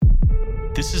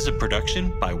This is a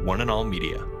production by One and All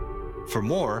Media. For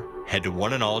more, head to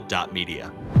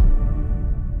oneandall.media.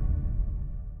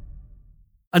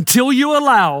 Until you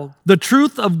allow the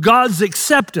truth of God's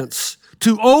acceptance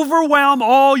to overwhelm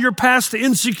all your past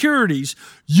insecurities,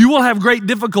 you will have great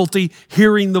difficulty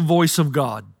hearing the voice of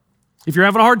God. If you're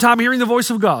having a hard time hearing the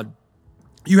voice of God,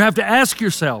 you have to ask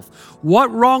yourself,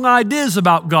 what wrong ideas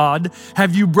about God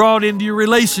have you brought into your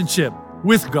relationship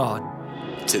with God?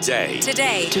 Today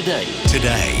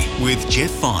with Jeff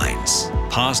Vines,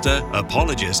 pastor,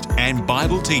 apologist, and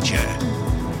Bible teacher.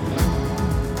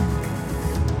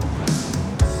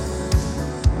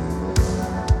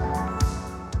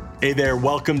 Hey there,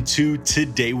 welcome to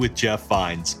Today with Jeff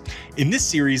Vines. In this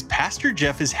series, Pastor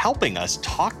Jeff is helping us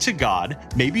talk to God,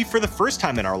 maybe for the first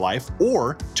time in our life,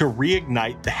 or to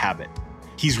reignite the habit.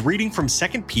 He's reading from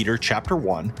 2 Peter chapter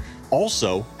 1,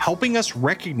 also helping us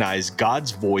recognize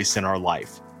God's voice in our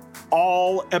life.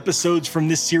 All episodes from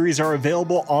this series are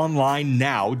available online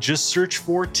now. Just search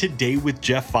for Today with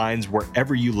Jeff Vines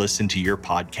wherever you listen to your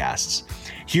podcasts.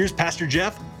 Here's Pastor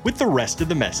Jeff with the rest of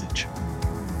the message.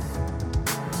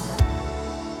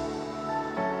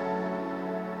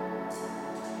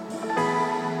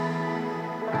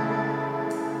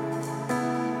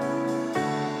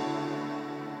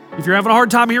 If you're having a hard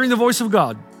time hearing the voice of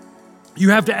God,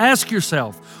 you have to ask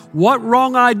yourself, what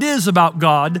wrong ideas about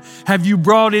God have you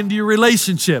brought into your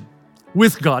relationship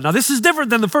with God? Now, this is different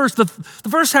than the first. The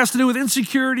first has to do with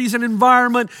insecurities and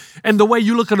environment and the way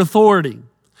you look at authority.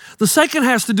 The second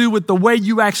has to do with the way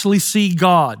you actually see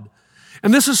God.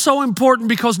 And this is so important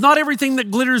because not everything that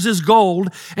glitters is gold,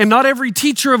 and not every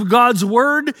teacher of God's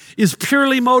word is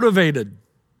purely motivated.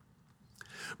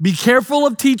 Be careful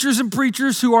of teachers and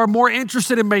preachers who are more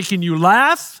interested in making you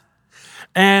laugh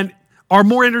and are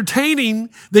more entertaining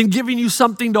than giving you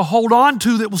something to hold on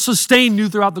to that will sustain you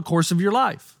throughout the course of your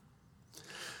life.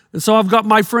 And so I've got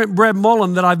my friend Brett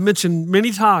Mullen that I've mentioned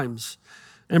many times.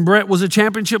 And Brett was a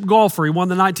championship golfer. He won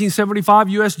the 1975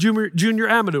 U.S. Junior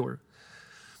Amateur.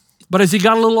 But as he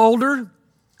got a little older,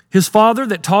 his father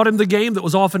that taught him the game, that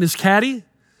was often his caddy,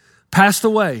 passed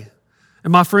away.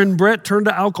 And my friend Brett turned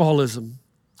to alcoholism.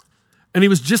 And he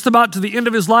was just about to the end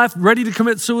of his life, ready to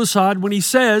commit suicide, when he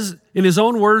says, in his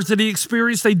own words, that he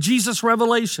experienced a Jesus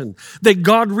revelation, that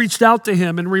God reached out to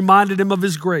him and reminded him of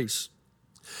his grace.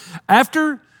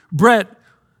 After Brett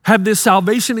had this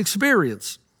salvation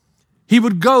experience, he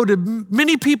would go to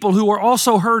many people who were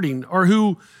also hurting or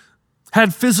who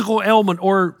had physical ailment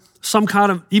or some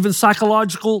kind of even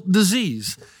psychological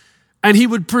disease. And he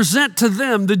would present to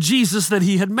them the Jesus that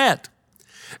he had met.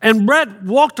 And Brett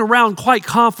walked around quite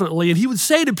confidently, and he would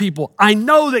say to people, I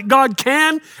know that God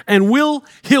can and will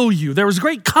heal you. There was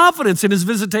great confidence in his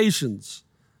visitations.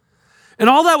 And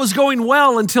all that was going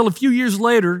well until a few years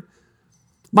later,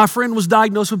 my friend was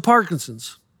diagnosed with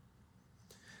Parkinson's.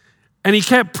 And he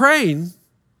kept praying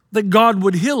that God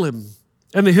would heal him,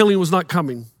 and the healing was not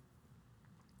coming.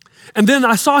 And then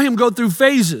I saw him go through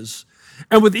phases.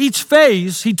 And with each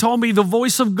phase, he told me the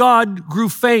voice of God grew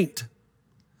faint.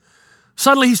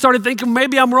 Suddenly he started thinking,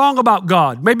 maybe I'm wrong about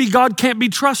God. Maybe God can't be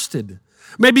trusted.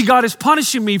 Maybe God is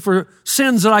punishing me for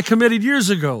sins that I committed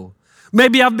years ago.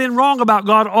 Maybe I've been wrong about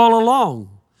God all along.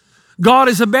 God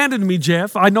has abandoned me,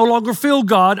 Jeff. I no longer feel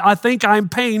God. I think I'm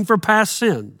paying for past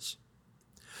sins.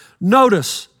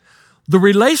 Notice, the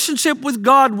relationship with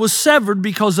God was severed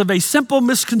because of a simple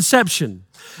misconception.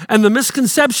 And the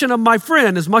misconception of my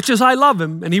friend, as much as I love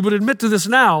him, and he would admit to this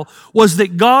now, was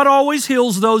that God always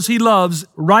heals those he loves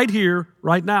right here,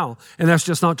 right now. And that's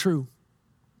just not true.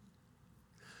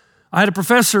 I had a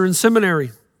professor in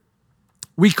seminary.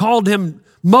 We called him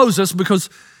Moses because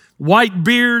white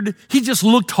beard, he just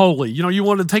looked holy. You know, you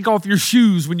wanted to take off your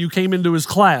shoes when you came into his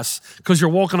class because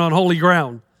you're walking on holy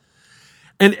ground.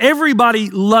 And everybody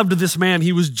loved this man.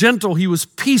 He was gentle. He was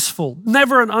peaceful.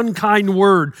 Never an unkind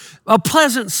word. A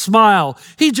pleasant smile.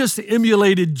 He just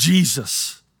emulated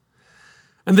Jesus.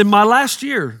 And then my last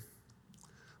year,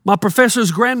 my professor's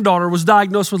granddaughter was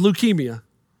diagnosed with leukemia.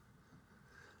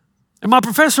 And my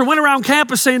professor went around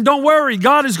campus saying, don't worry,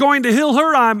 God is going to heal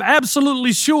her. I'm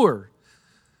absolutely sure.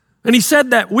 And he said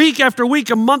that week after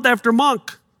week, and month after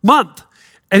month.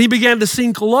 And he began to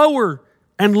sink lower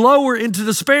and lower into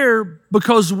despair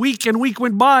because week and week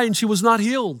went by and she was not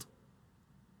healed.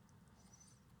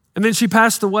 And then she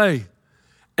passed away.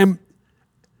 And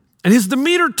his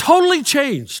demeanor totally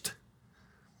changed.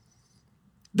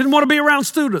 Didn't want to be around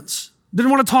students. Didn't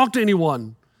want to talk to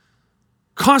anyone.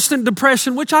 Constant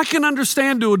depression, which I can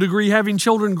understand to a degree, having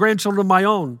children, grandchildren of my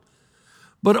own.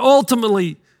 But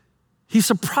ultimately, he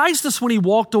surprised us when he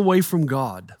walked away from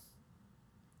God.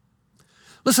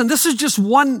 Listen, this is just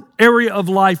one area of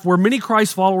life where many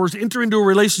Christ followers enter into a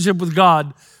relationship with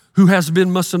God who has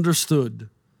been misunderstood.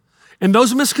 And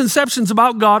those misconceptions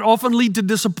about God often lead to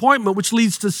disappointment, which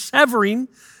leads to severing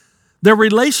their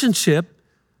relationship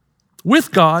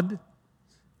with God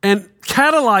and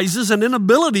catalyzes an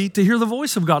inability to hear the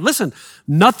voice of God. Listen,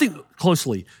 nothing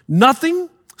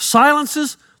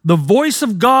silences the voice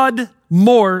of God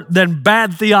more than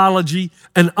bad theology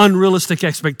and unrealistic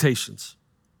expectations.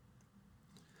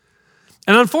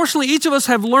 And unfortunately, each of us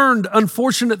have learned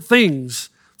unfortunate things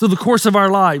through the course of our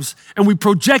lives, and we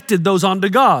projected those onto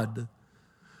God.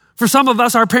 For some of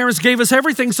us, our parents gave us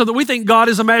everything so that we think God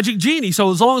is a magic genie.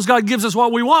 So as long as God gives us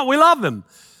what we want, we love him.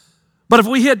 But if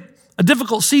we hit a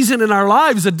difficult season in our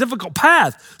lives, a difficult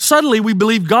path, suddenly we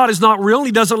believe God is not real and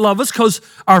he doesn't love us because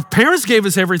our parents gave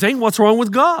us everything. What's wrong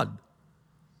with God?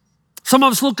 Some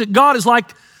of us look at God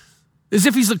as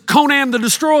if he's a Conan the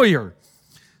Destroyer.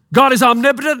 God is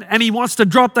omnipotent and he wants to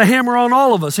drop the hammer on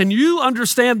all of us. And you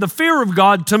understand the fear of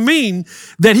God to mean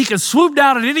that he can swoop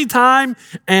down at any time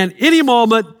and any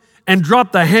moment and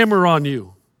drop the hammer on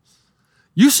you.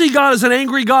 You see God as an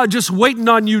angry God just waiting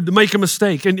on you to make a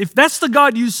mistake. And if that's the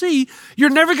God you see, you're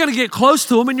never going to get close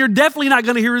to him and you're definitely not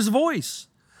going to hear his voice.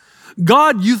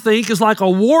 God, you think, is like a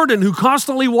warden who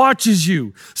constantly watches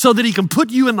you so that he can put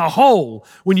you in the hole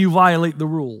when you violate the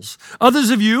rules. Others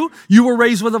of you were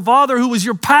raised with a father who was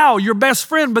your pal, your best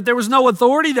friend, but there was no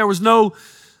authority, there was no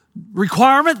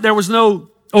requirement, there was no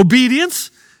obedience.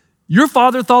 Your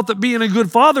father thought that being a good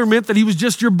father meant that he was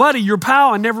just your buddy, your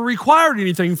pal, and never required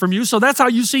anything from you. So that's how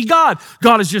you see God.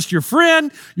 God is just your friend,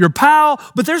 your pal,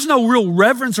 but there's no real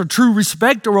reverence or true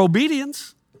respect or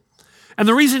obedience. And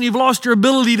the reason you've lost your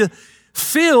ability to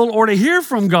feel or to hear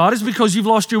from God is because you've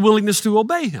lost your willingness to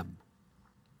obey him.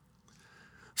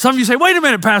 Some of you say, wait a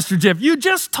minute, Pastor Jeff, you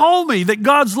just told me that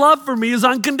God's love for me is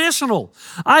unconditional.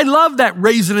 I love that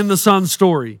raisin in the sun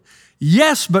story.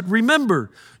 Yes, but remember,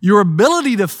 your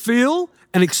ability to feel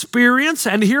and experience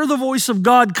and hear the voice of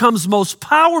God comes most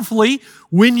powerfully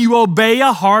when you obey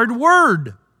a hard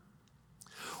word.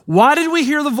 Why did we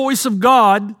hear the voice of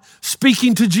God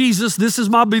speaking to Jesus, this is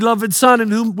my beloved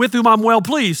son with whom I'm well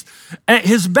pleased? At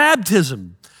his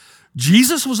baptism,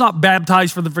 Jesus was not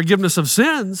baptized for the forgiveness of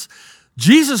sins.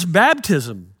 Jesus'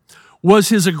 baptism was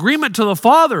his agreement to the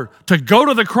Father to go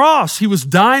to the cross. He was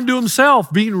dying to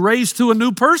himself, being raised to a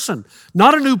new person.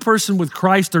 Not a new person with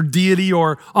Christ or deity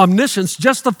or omniscience,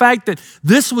 just the fact that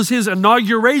this was his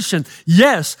inauguration.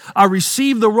 Yes, I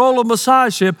received the role of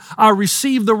Messiahship. I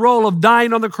received the role of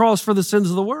dying on the cross for the sins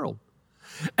of the world.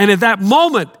 And at that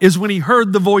moment is when he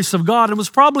heard the voice of God and was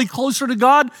probably closer to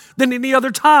God than any other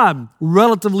time,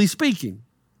 relatively speaking.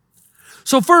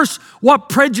 So first, what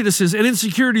prejudices and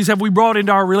insecurities have we brought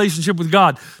into our relationship with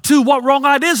God? Two, what wrong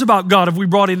ideas about God have we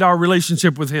brought into our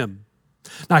relationship with him?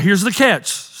 Now here's the catch.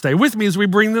 Stay with me as we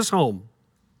bring this home.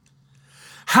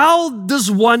 How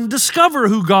does one discover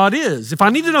who God is? If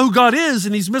I need to know who God is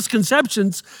and these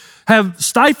misconceptions have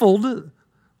stifled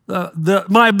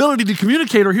my ability to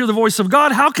communicate or hear the voice of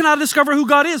God, how can I discover who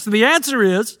God is? And the answer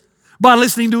is by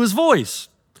listening to his voice.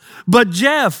 But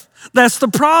Jeff, that's the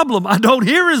problem. I don't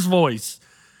hear his voice.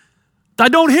 I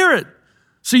don't hear it.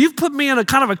 So you've put me in a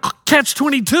kind of a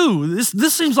catch-22.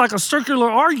 This seems like a circular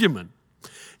argument.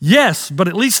 Yes, but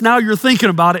at least now you're thinking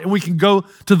about it and we can go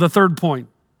to the third point.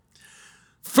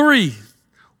 3,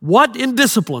 what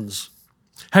indisciplines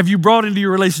have you brought into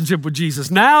your relationship with Jesus?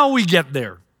 Now we get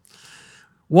there.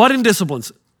 What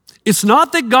indisciplines? It's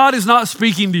not that God is not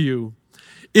speaking to you.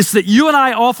 It's that you and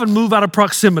I often move out of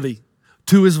proximity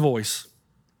to his voice.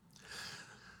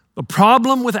 The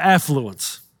problem with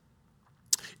affluence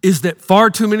is that far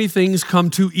too many things come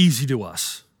too easy to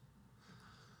us.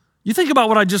 You think about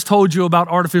what I just told you about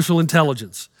artificial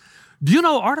intelligence. Do you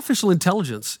know artificial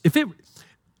intelligence,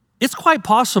 it's quite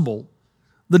possible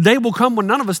the day will come when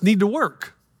none of us need to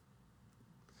work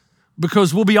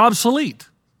because we'll be obsolete.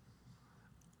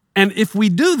 And if we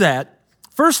do that,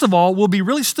 first of all, we'll be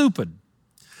really stupid.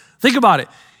 Think about it.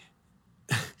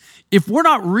 If we're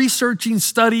not researching,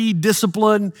 study,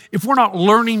 discipline, if we're not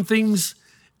learning things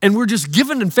and we're just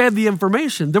given and fed the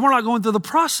information, then we're not going through the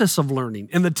process of learning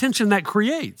and the tension that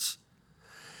creates.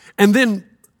 And then,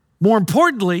 more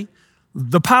importantly,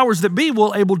 the powers that be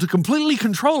will able to completely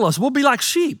control us. We'll be like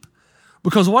sheep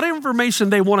because whatever information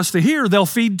they want us to hear, they'll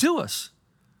feed to us.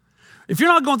 If you're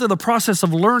not going through the process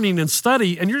of learning and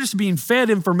study and you're just being fed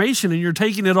information and you're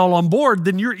taking it all on board,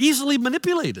 then you're easily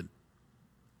manipulated.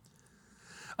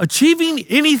 Achieving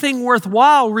anything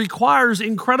worthwhile requires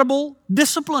incredible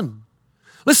discipline.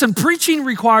 Listen, preaching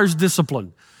requires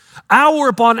discipline. Hour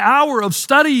upon hour of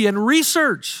study and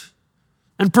research.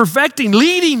 And perfecting,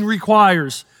 leading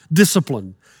requires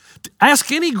discipline.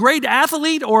 Ask any great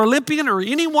athlete or Olympian or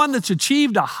anyone that's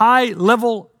achieved a high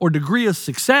level or degree of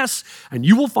success, and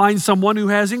you will find someone who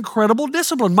has incredible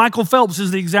discipline. Michael Phelps is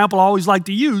the example I always like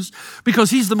to use because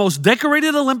he's the most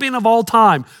decorated Olympian of all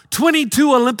time.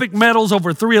 22 Olympic medals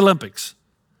over 3 Olympics.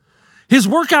 His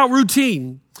workout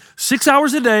routine, 6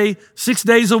 hours a day, 6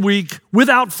 days a week,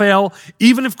 without fail,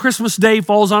 even if Christmas Day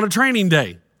falls on a training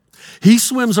day. He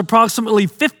swims approximately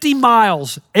 50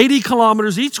 miles, 80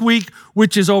 kilometers each week,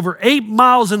 which is over 8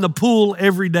 miles in the pool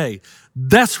every day.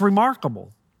 That's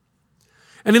remarkable.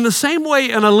 And in the same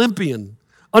way an Olympian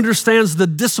understands the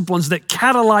disciplines that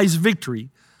catalyze victory,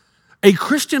 a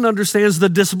Christian understands the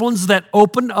disciplines that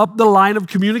open up the line of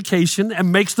communication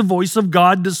and makes the voice of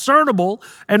God discernible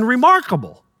and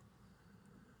remarkable.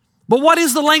 But what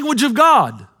is the language of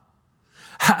God?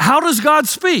 How does God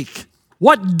speak?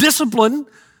 What discipline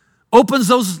opens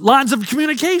those lines of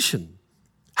communication?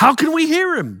 How can we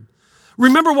hear him?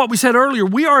 Remember what we said earlier,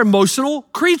 we are emotional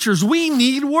creatures. We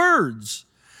need words.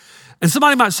 And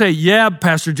somebody might say, yeah,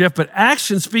 Pastor Jeff, but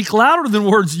actions speak louder than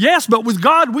words. Yes, but with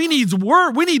God, we need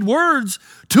words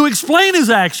to explain his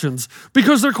actions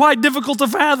because they're quite difficult to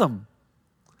fathom.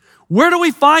 Where do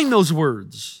we find those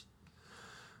words?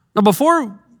 Now,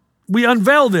 before we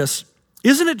unveil this,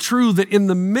 isn't it true that in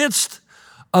the midst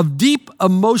of deep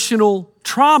emotional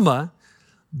trauma,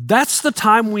 that's the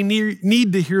time we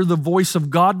need to hear the voice of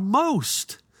God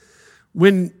most?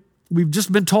 When we've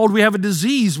just been told we have a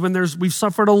disease, when we've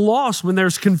suffered a loss, when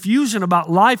there's confusion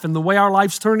about life and the way our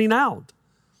life's turning out.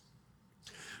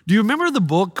 Do you remember the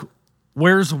book,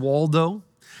 Where's Waldo?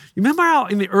 You remember how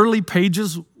in the early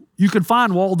pages, you could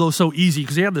find Waldo so easy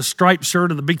because he had the striped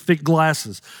shirt and the big thick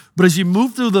glasses. But as you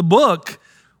move through the book,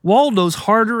 Waldo's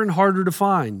harder and harder to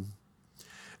find.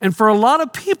 And for a lot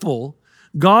of people,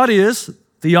 God is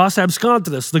Theos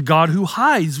absconditus, the God who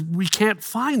hides. We can't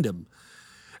find him.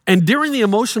 And during the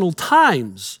emotional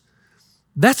times,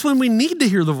 that's when we need to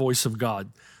hear the voice of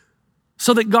God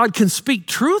so that God can speak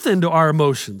truth into our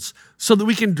emotions, so that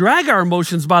we can drag our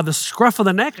emotions by the scruff of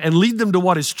the neck and lead them to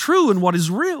what is true and what is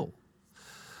real.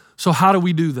 So how do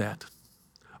we do that?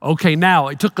 Okay, now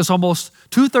it took us almost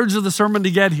 2/3 of the sermon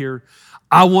to get here.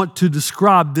 I want to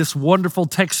describe this wonderful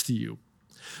text to you.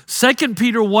 2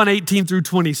 Peter 1:18 through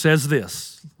 20 says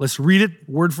this. Let's read it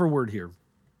word for word here.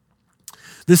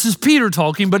 This is Peter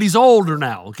talking, but he's older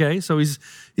now, okay? So he's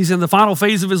in the final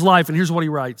phase of his life, and here's what he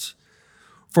writes.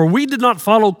 For we did not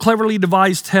follow cleverly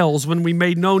devised tales when we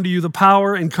made known to you the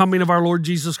power and coming of our Lord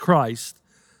Jesus Christ,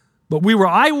 but we were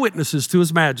eyewitnesses to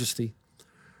his majesty.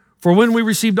 For when we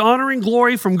received honor and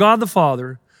glory from God the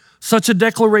Father, such a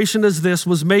declaration as this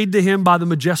was made to him by the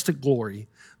majestic glory.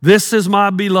 This is my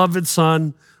beloved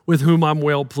Son, with whom I'm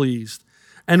well pleased.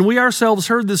 And we ourselves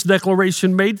heard this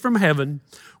declaration made from heaven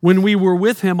when we were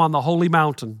with him on the holy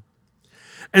mountain.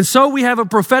 And so we have a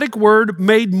prophetic word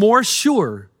made more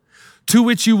sure, to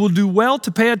which you will do well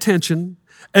to pay attention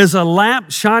as a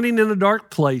lamp shining in a dark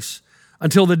place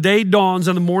until the day dawns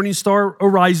and the morning star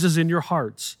arises in your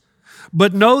hearts.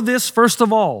 But know this first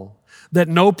of all, that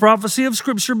no prophecy of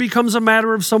Scripture becomes a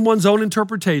matter of someone's own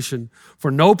interpretation, for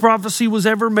no prophecy was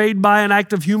ever made by an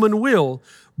act of human will,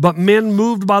 but men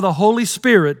moved by the Holy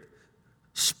Spirit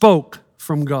spoke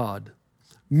from God.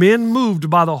 Men moved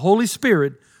by the Holy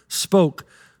Spirit spoke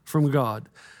from God.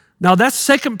 Now that's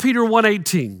 2 Peter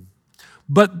 1:18.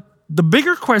 But the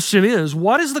bigger question is,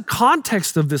 what is the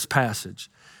context of this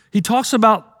passage? He talks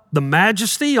about the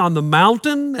majesty on the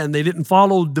mountain, and they didn't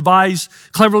follow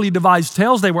cleverly devised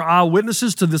tales. They were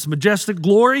eyewitnesses to this majestic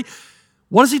glory.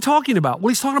 What is he talking about? Well,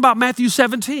 he's talking about Matthew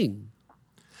 17.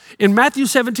 In Matthew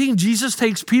 17, Jesus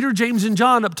takes Peter, James, and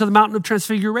John up to the mountain of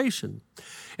transfiguration.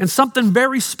 And something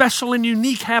very special and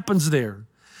unique happens there.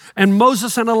 And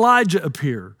Moses and Elijah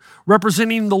appear,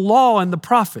 representing the law and the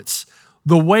prophets,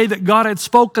 the way that God had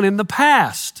spoken in the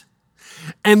past.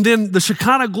 And then the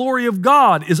Shekinah glory of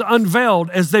God is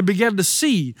unveiled as they begin to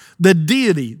see the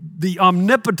deity, the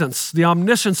omnipotence, the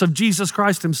omniscience of Jesus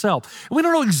Christ himself. And we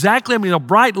don't know exactly, a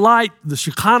bright light, the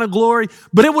Shekinah glory,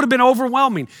 but it would have been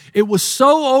overwhelming. It was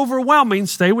so overwhelming,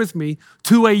 stay with me,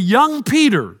 to a young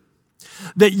Peter,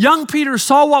 that young Peter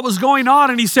saw what was going on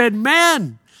and he said,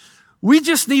 man, we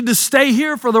just need to stay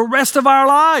here for the rest of our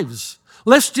lives.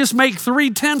 Let's just make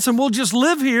 3 tents and we'll just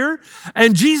live here.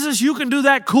 And Jesus, you can do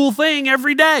that cool thing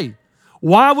every day.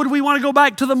 Why would we want to go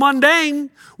back to the mundane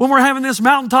when we're having this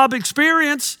mountaintop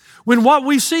experience when what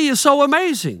we see is so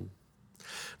amazing?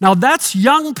 Now that's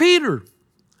young Peter.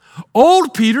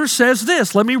 Old Peter says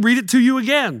this. Let me read it to you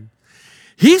again.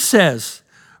 He says,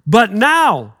 but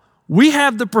now we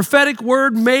have the prophetic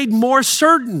word made more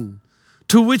certain,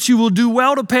 to which you will do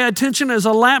well to pay attention as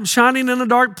a lamp shining in a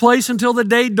dark place until the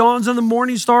day dawns and the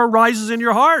morning star rises in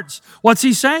your hearts. What's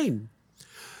he saying?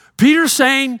 Peter's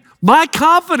saying, my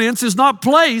confidence is not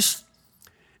placed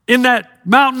in that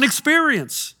mountain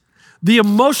experience, the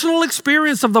emotional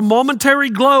experience of the momentary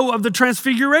glow of the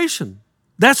transfiguration.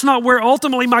 That's not where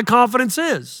ultimately my confidence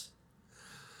is.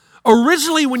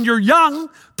 Originally, when you're young,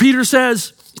 Peter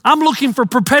says, I'm looking for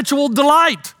perpetual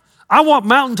delight. I want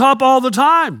mountaintop all the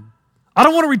time. I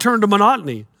don't want to return to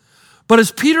monotony. But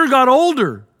as Peter got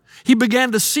older, he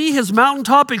began to see his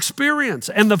mountaintop experience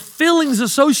and the feelings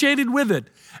associated with it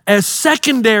as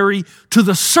secondary to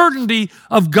the certainty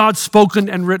of God's spoken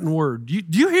and written word.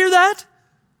 Do you hear that?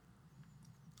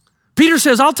 Peter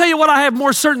says, I'll tell you what I have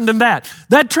more certain than that.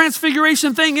 That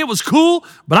transfiguration thing, it was cool,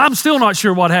 but I'm still not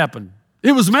sure what happened.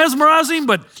 It was mesmerizing,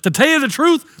 but to tell you the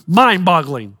truth,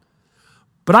 mind-boggling.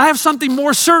 But I have something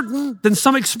more certain than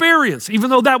some experience, even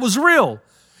though that was real.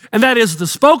 And that is the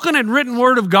spoken and written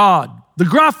word of God, the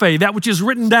graphe, that which is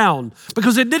written down,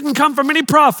 because it didn't come from any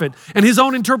prophet and his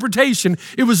own interpretation.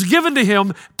 It was given to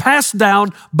him, passed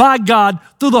down by God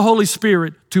through the Holy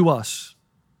Spirit to us.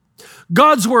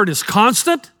 God's word is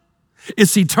constant,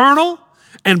 it's eternal,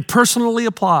 and personally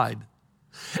applied.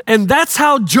 And that's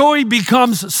how joy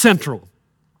becomes central.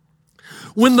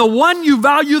 When the one you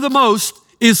value the most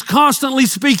is constantly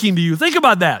speaking to you. Think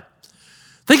about that.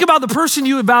 Think about the person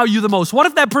you value the most. What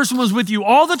if that person was with you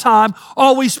all the time,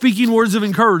 always speaking words of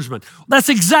encouragement? That's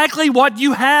exactly what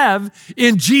you have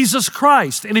in Jesus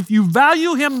Christ. And if you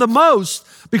value him the most,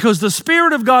 because the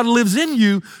Spirit of God lives in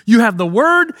you, you have the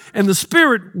Word and the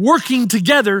Spirit working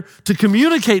together to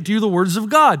communicate to you the words of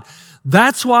God.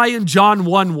 That's why in John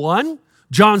 1:1,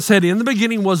 John said, in the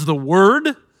beginning was the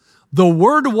Word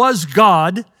was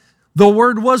God, the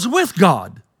Word was with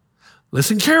God.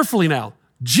 Listen carefully now.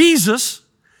 Jesus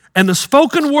and the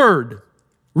spoken word,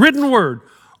 written word,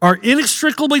 are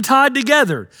inextricably tied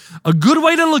together. A good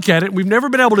way to look at it, we've never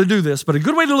been able to do this, but a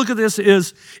good way to look at this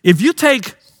is if you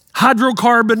take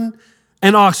hydrocarbon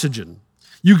and oxygen,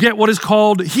 you get what is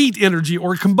called heat energy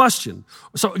or combustion.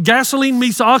 So gasoline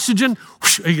meets oxygen,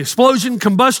 whoosh, explosion,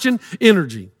 combustion,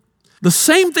 energy. The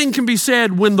same thing can be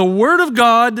said when the Word of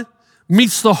God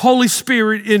meets the Holy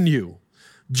Spirit in you.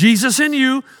 Jesus in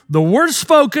you, the word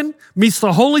spoken meets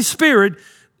the Holy Spirit.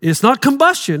 It's not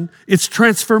combustion, it's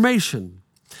transformation.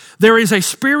 There is a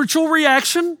spiritual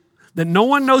reaction that no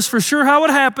one knows for sure how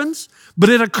it happens, but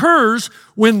it occurs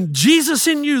when Jesus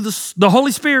in you, the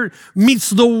Holy Spirit, meets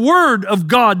the Word of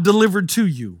God delivered to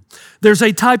you. There's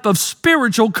a type of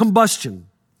spiritual combustion.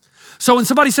 So when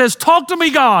somebody says, talk to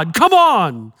me, God, come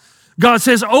on. God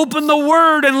says, open the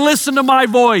Word and listen to my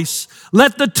voice.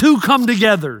 Let the two come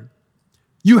together.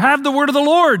 You have the word of the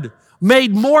Lord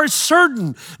made more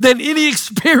certain than any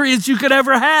experience you could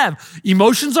ever have.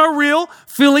 Emotions are real,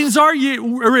 feelings are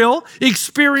real,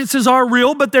 experiences are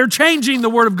real, but they're changing. The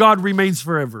word of God remains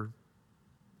forever.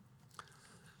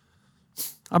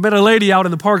 I met a lady out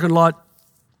in the parking lot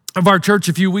of our church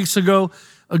a few weeks ago.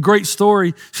 A great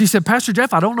story. She said, Pastor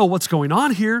Jeff, I don't know what's going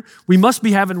on here. We must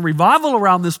be having revival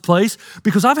around this place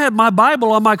because I've had my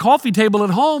Bible on my coffee table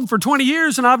at home for 20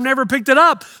 years and I've never picked it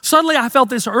up. Suddenly I felt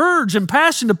this urge and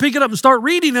passion to pick it up and start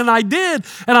reading, and I did.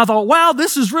 And I thought, wow,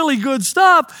 this is really good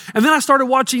stuff. And then I started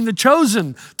watching The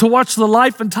Chosen to watch the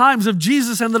life and times of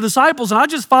Jesus and the disciples. And I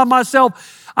just found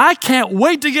myself, I can't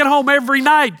wait to get home every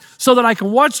night so that I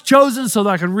can watch Chosen, so that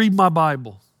I can read my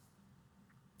Bible.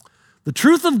 The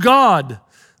truth of God,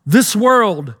 this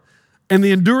world, and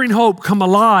the enduring hope come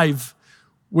alive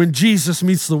when Jesus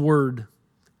meets the Word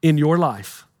in your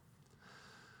life.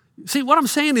 See, what I'm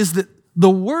saying is that the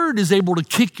Word is able to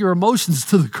kick your emotions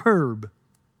to the curb.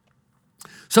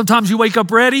 Sometimes you wake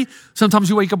up ready. Sometimes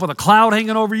you wake up with a cloud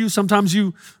hanging over you. Sometimes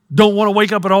you don't want to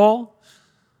wake up at all.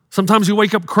 Sometimes you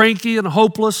wake up cranky and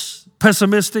hopeless,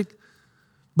 pessimistic.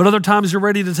 But other times you're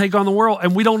ready to take on the world,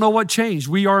 and we don't know what changed.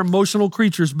 We are emotional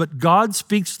creatures, but God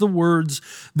speaks the words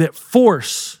that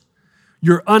force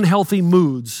your unhealthy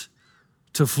moods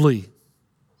to flee.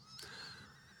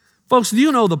 Folks, do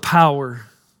you know the power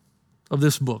of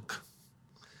this book?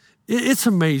 It's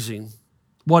amazing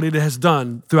what it has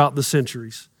done throughout the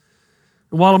centuries.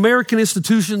 And while American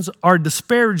institutions are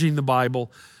disparaging the Bible,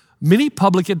 many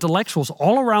public intellectuals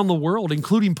all around the world,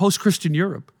 including post-Christian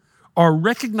Europe, are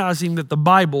recognizing that the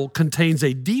Bible contains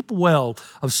a deep well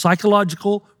of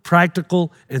psychological,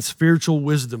 practical, and spiritual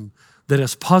wisdom that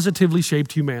has positively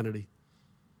shaped humanity.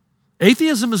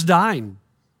 Atheism is dying.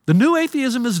 The new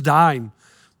atheism is dying.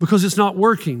 because it's not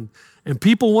working. And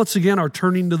people, once again, are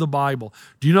turning to the Bible.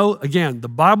 Do you know, again, the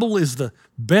Bible is the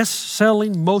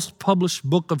best-selling, most published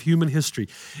book of human history.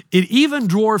 It even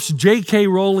dwarfs J.K.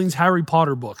 Rowling's Harry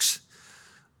Potter books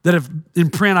that have in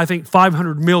print, I think,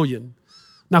 500 million.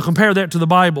 Now compare that to the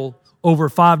Bible, over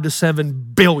 5 to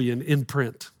 7 billion in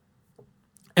print.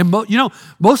 And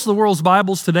most of the world's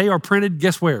Bibles today are printed,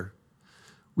 guess where?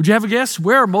 Would you have a guess?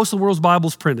 Where are most of the world's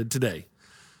Bibles printed today?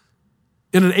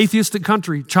 In an atheistic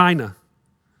country, China.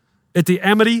 At the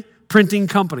Amity Printing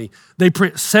Company. They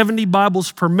print 70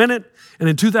 Bibles per minute, and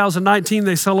in 2019,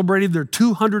 they celebrated their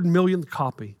 200 millionth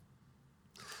copy.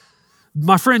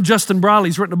 My friend Justin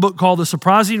Briley's written a book called The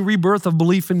Surprising Rebirth of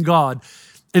Belief in God,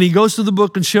 and he goes through the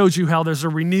book and shows you how there's a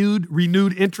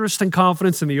renewed interest and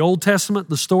confidence in the Old Testament,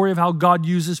 the story of how God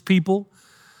uses people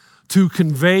to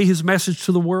convey his message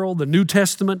to the world, the New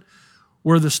Testament,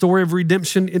 where the story of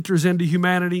redemption enters into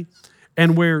humanity,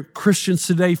 and where Christians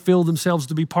today feel themselves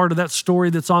to be part of that story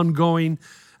that's ongoing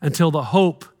until the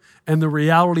hope and the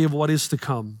reality of what is to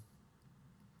come.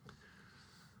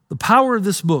 The power of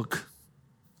this book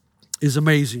is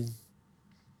amazing.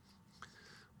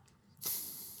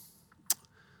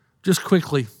 Just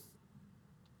quickly,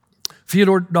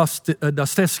 Fyodor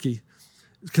Dostoevsky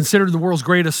is considered the world's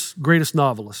greatest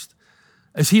novelist.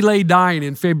 As he lay dying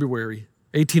in February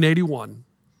 1881,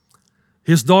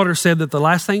 his daughter said that the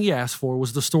last thing he asked for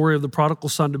was the story of the prodigal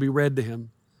son to be read to him.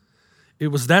 It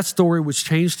was that story which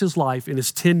changed his life in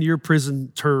his 10-year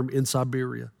prison term in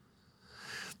Siberia.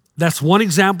 That's one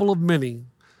example of many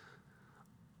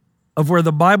of where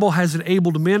the Bible has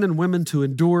enabled men and women to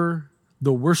endure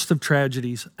the worst of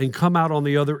tragedies and come out on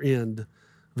the other end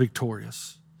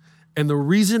victorious. And the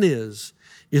reason is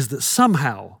that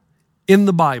somehow in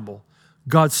the Bible,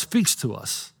 God speaks to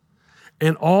us,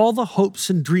 and all the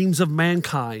hopes and dreams of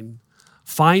mankind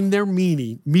find their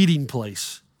meeting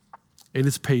place in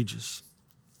its pages.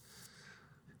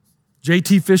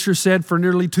 J.T. Fisher said, for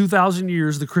nearly 2,000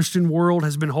 years, the Christian world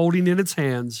has been holding in its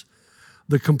hands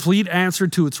the complete answer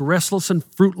to its restless and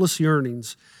fruitless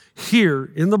yearnings.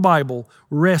 Here in the Bible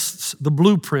rests the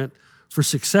blueprint for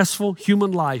successful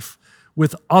human life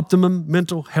with optimum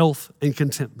mental health and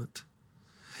contentment.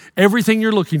 Everything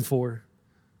you're looking for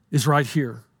is right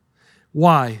here.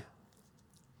 Why?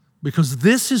 Because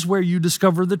this is where you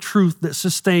discover the truth that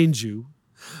sustains you,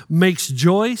 makes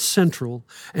joy central,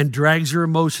 and drags your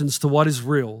emotions to what is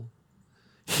real,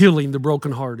 healing the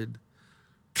brokenhearted.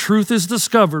 Truth is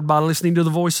discovered by listening to the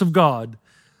voice of God.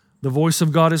 The voice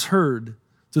of God is heard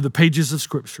through the pages of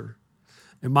Scripture.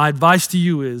 And my advice to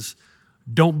you is,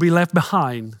 don't be left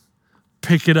behind.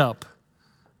 Pick it up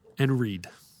and read.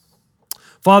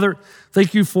 Father,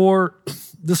 thank you for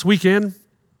this weekend.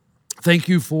 Thank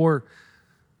you for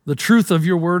the truth of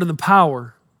your word and the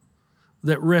power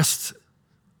that rests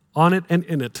on it and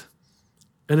in it,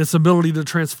 and its ability to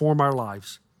transform our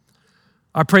lives.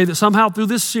 I pray that somehow through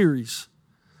this series,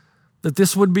 that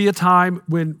this would be a time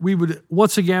when we would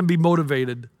once again be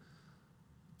motivated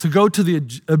to go to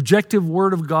the objective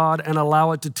word of God and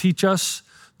allow it to teach us,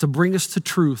 to bring us to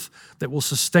truth that will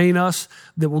sustain us,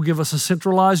 that will give us a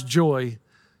centralized joy,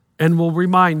 and will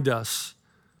remind us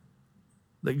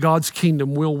that God's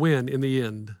kingdom will win in the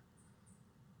end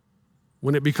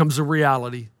when it becomes a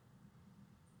reality,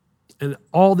 and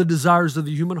all the desires of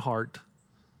the human heart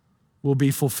will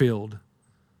be fulfilled,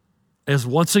 as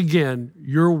once again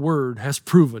your word has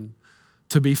proven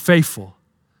to be faithful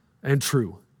and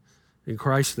true. In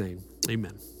Christ's name,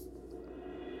 amen.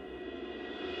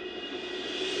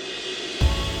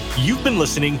 You've been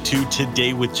listening to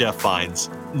Today with Jeff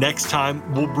Vines. Next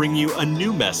time, we'll bring you a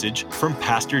new message from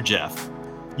Pastor Jeff.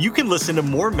 You can listen to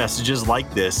more messages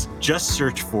like this. Just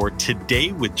search for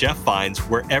Today with Jeff Vines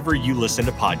wherever you listen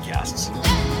to podcasts.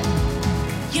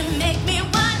 You make me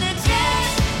wanna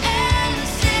dance and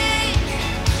sing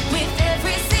with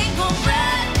every single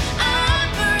breath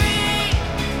I breathe.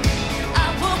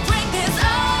 I will bring this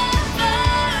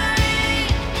offering.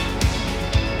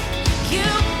 You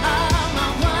are my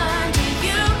wonder,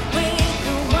 you with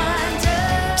the wonder.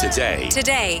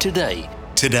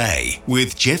 Today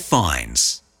with Jeff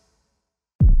Vines.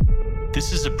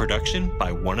 This is a production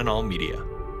by One and All Media.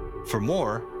 For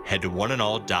more, head to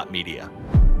oneandall.media.